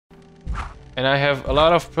And I have a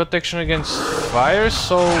lot of protection against fire,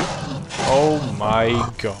 so... Oh my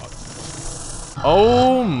god.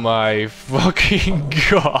 Oh my fucking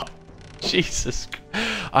god. Jesus.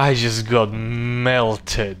 I just got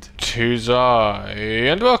melted. Tis I.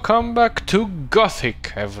 And welcome back to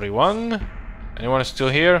Gothic, everyone. Anyone still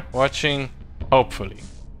here? Watching? Hopefully.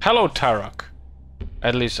 Hello, Tarak.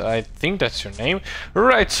 At least I think that's your name.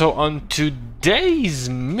 Right, so on today's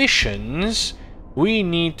missions, we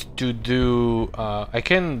need to do... I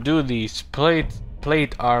can do these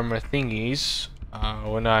plate armor thingies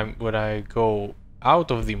when I go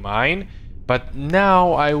out of the mine, but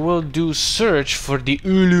now I will do search for the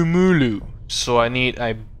ULU-MULU. So I need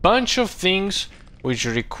a bunch of things, which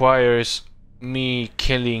requires me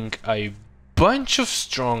killing a bunch of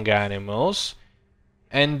strong animals,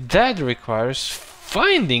 and that requires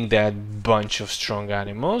finding that bunch of strong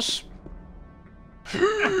animals.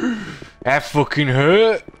 That fucking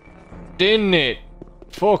hurt, didn't it?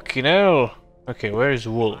 Fucking hell. Okay, where is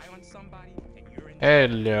Wolf?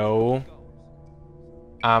 Hello.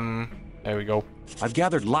 There we go. I've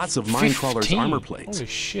gathered lots of Minecrawler's armor plates. Holy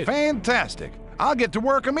shit. Fantastic. I'll get to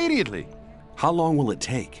work immediately. How long will it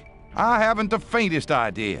take? I haven't the faintest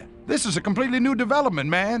idea. This is a completely new development,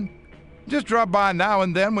 man. Just drop by now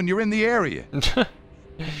and then when you're in the area.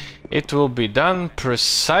 It will be done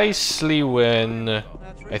precisely when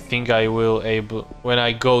I think I will when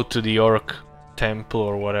I go to the Orc temple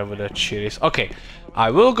or whatever that shit is. Okay,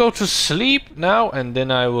 I will go to sleep now and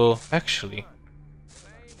then I will actually...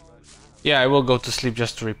 Yeah, I will go to sleep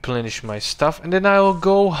just to replenish my stuff, and then I will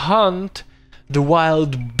go hunt the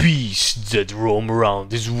wild beasts that roam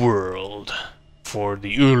around this world for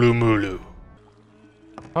the ULU-MULU.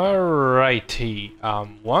 Alrighty,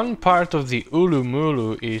 one part of the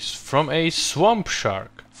ULU-MULU is from a swamp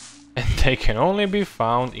shark, and they can only be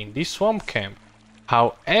found in the swamp camp.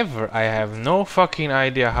 However, I have no fucking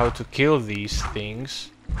idea how to kill these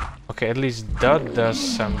things. Okay, at least that does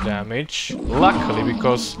some damage. Luckily,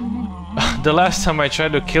 because the last time I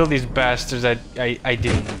tried to kill these bastards, I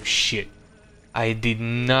didn't do shit. I did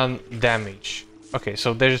none damage. Okay,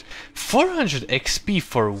 so there's 400 XP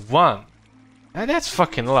for one. And that's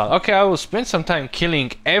fucking a lot. Okay, I will spend some time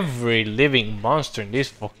killing every living monster in this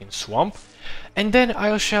fucking swamp. And then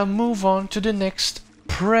I shall move on to the next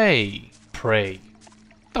prey. Prey.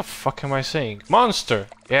 What the fuck am I saying? Monster!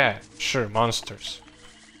 Yeah, sure, monsters.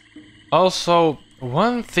 Also,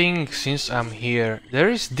 one thing since I'm here, there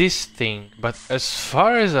is this thing, but as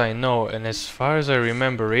far as I know and as far as I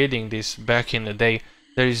remember reading this back in the day,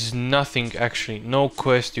 there is nothing actually, no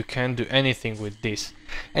quest, you can't do anything with this.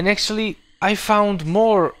 And actually, I found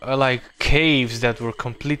more like caves that were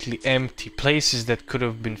completely empty, places that could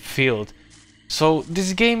have been filled. So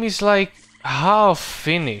this game is like half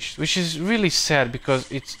finished, which is really sad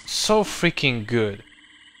because it's so freaking good.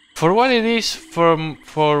 For what it is, for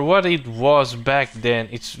what it was back then,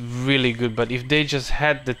 it's really good, but if they just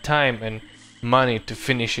had the time and money to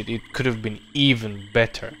finish it, it could have been even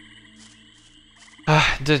better.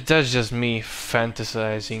 That's just me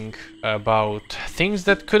fantasizing about things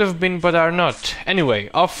that could have been but are not. Anyway,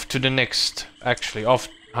 off to the next, actually, off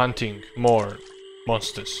hunting more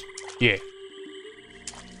monsters. Yeah.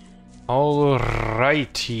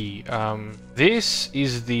 Alrighty, this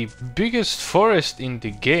is the biggest forest in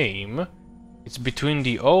the game. It's between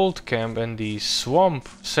the old camp and the swamp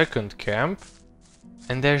second camp.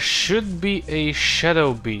 And there should be a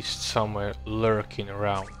shadow beast somewhere lurking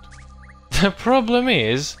around. The problem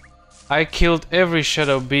is, I killed every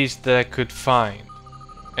shadow beast that I could find.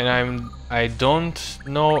 And I don't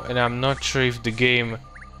know, and I'm not sure if the game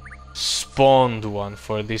spawned one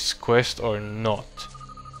for this quest or not.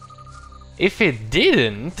 If it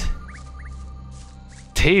didn't,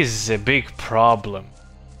 this is a big problem.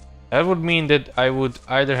 That would mean that I would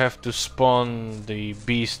either have to spawn the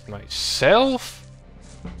beast myself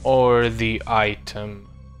or the item.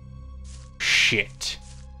 Shit.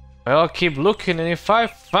 Well, I'll keep looking, and if I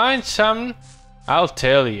find some, I'll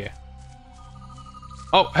tell you.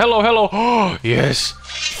 Oh, hello, hello. Oh, yes.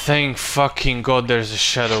 Thank fucking God there's a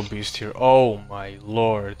shadow beast here. Oh my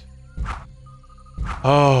lord.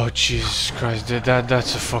 Oh, Jesus Christ,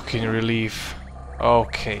 that's a fucking relief.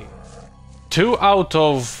 Okay. 2 out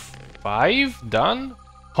of 5 done?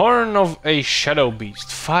 Horn of a shadow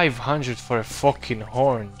beast. 500 for a fucking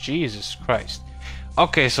horn. Jesus Christ.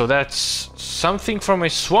 Okay, so that's something from a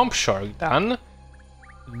swamp shark done.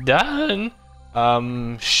 Done.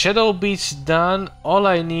 Shadow beast done. All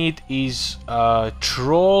I need is a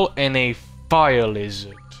troll and a fire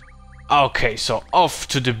lizard. Okay, so off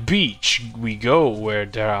to the beach we go, where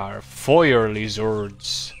there are fire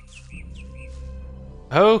lizards.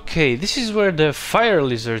 Okay, this is where the fire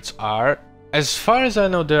lizards are. As far as I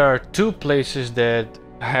know, there are two places that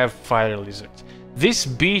have fire lizards. This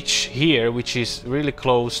beach here, which is really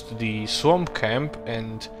close to the swamp camp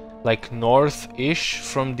and like north-ish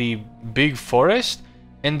from the big forest,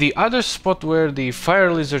 and the other spot where the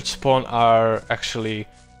fire lizards spawn are actually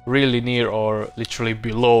really near or literally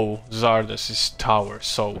below Zardas's tower.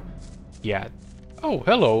 So yeah. Oh,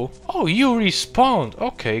 hello. Oh, you respawned.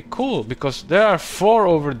 Okay, cool, because there are 4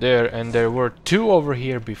 over there and there were 2 over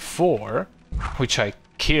here before, which I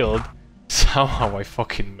killed. Somehow I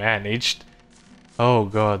fucking managed. Oh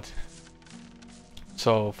god.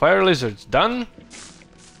 So, fire lizards done.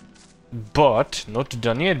 But not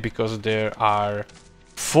done yet, because there are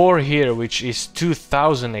 4 here, which is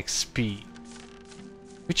 2000 XP.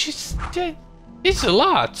 Which is... it's a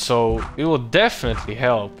lot, so it will definitely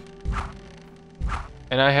help.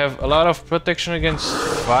 And I have a lot of protection against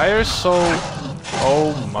fire, so...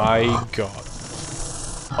 oh my god.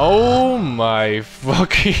 Oh my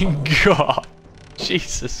fucking god.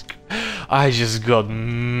 Jesus. I just got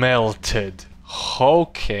melted.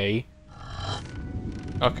 Okay.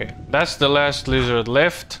 Okay, that's the last lizard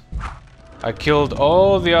left. I killed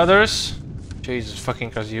all the others. Jesus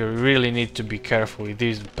fucking Christ, you really need to be careful with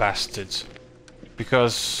these bastards.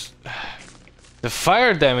 Because the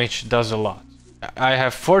fire damage does a lot. I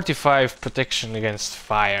have 45 protection against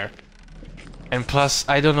fire. And plus,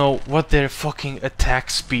 I don't know what their fucking attack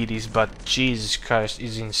speed is, but Jesus Christ,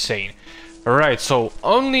 is insane. Alright, so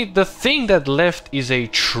only the thing that left is a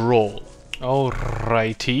troll.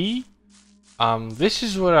 Alrighty. This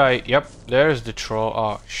is where I... yep, there's the troll.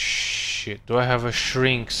 Oh, shit. Do I have a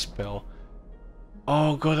shrink spell?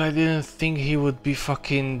 Oh god, I didn't think he would be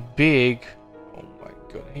fucking big. Oh my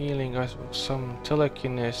god, healing us with some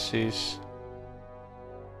telekinesis.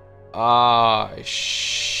 Ah,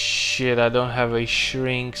 shit, I don't have a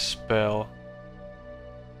shrink spell.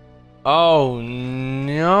 Oh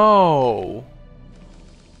no!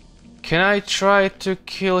 Can I try to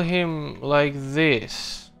kill him like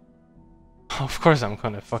this? Of course I'm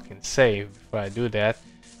gonna fucking save before I do that.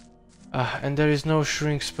 And there is no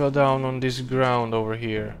shrink spell down on this ground over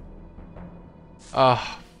here.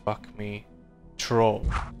 Ah, fuck me. Troll.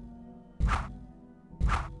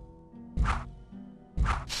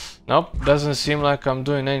 Nope, doesn't seem like I'm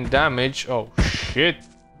doing any damage. Oh shit.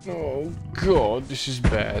 Oh god, this is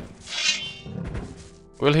bad.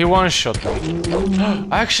 Will he one-shot me?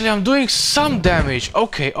 Actually, I'm doing some damage.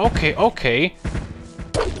 Okay, okay, okay.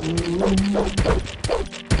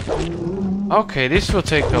 Okay, this will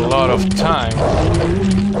take a lot of time.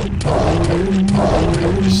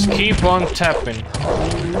 Just keep on tapping.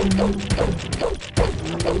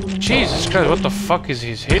 Jesus Christ, what the fuck is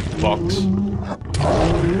his hitbox?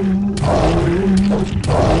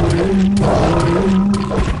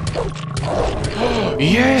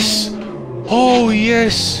 Yes! Oh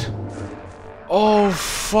yes! Oh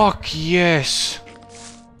fuck yes!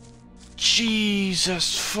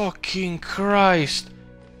 Jesus fucking Christ!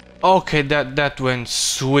 Okay, that went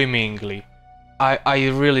swimmingly. I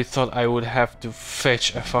really thought I would have to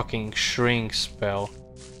fetch a fucking shrink spell.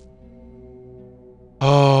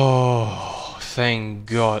 Oh, thank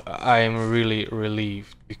God. I am really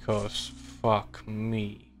relieved, because fuck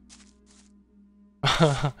me.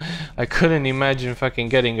 I couldn't imagine fucking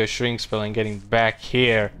getting a shrink spell and getting back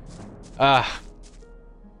here.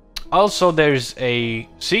 Also, there's a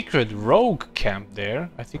secret rogue camp there.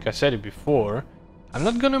 I think I said it before. I'm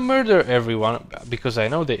not gonna murder everyone, because I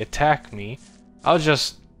know they attack me. I'll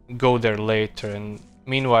just go there later, and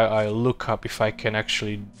meanwhile I'll look up if I can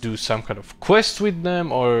actually do some kind of quest with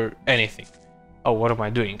them or anything. Oh, what am I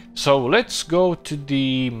doing? So let's go to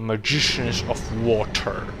the Magicians of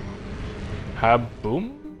Water.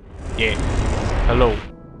 Boom. Yeah. Hello.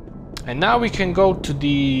 And now we can go to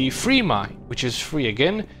the free mine, which is free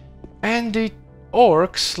again. And the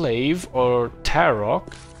orc slave, or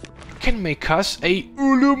Tarok, can make us a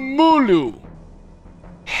ULU-MULU.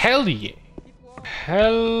 Hell yeah.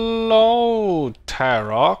 Hello,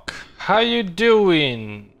 Tarok. How you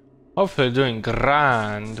doing? Hopefully doing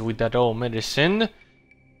grand with that old medicine.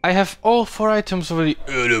 I have all 4 items for the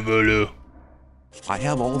ULU-MULU. I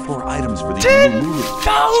have all 4 items for the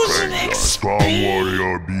 10,000 XP! Strong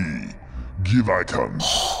warrior B. Give items.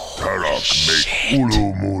 Tarok make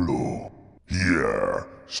ULU-MULU. Here,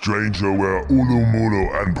 stranger wear ULU-MULU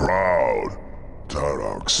and proud.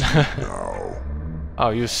 Tarok sleep now. Oh,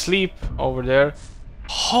 you sleep over there.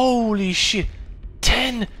 Holy shit!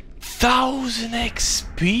 10,000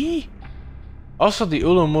 XP? Also, the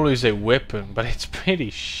ULU-MULU is a weapon, but it's pretty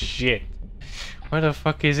shit. Where the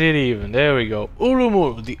fuck is it even? There we go.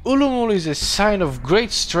 ULU-MULU. The ULU-MULU is a sign of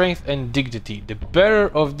great strength and dignity. The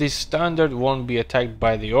bearer of this standard won't be attacked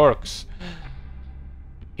by the orcs.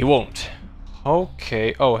 He won't.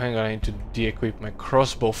 Okay. Oh, hang on. I need to de-equip my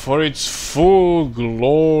crossbow for its full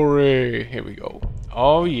glory. Here we go.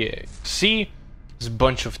 Oh, yeah. See? There's a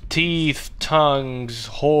bunch of teeth, tongues,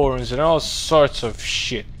 horns, and all sorts of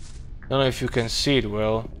shit. Don't know if you can see it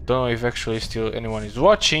well. Don't know if actually still anyone is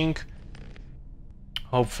watching.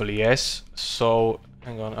 Hopefully yes. So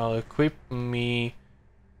hang on, I'll equip me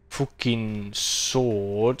fucking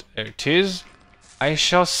sword. There it is. I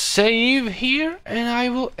shall save here and I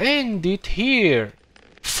will end it here.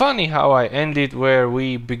 Funny how I ended where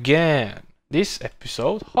we began this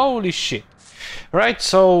episode. Holy shit. Right,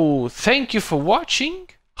 so thank you for watching.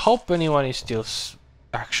 Hope anyone is still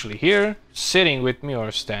actually here, sitting with me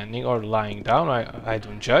or standing or lying down. I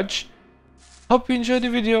don't judge. Hope you enjoyed the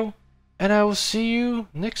video. And I will see you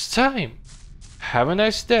next time. Have a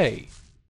nice day.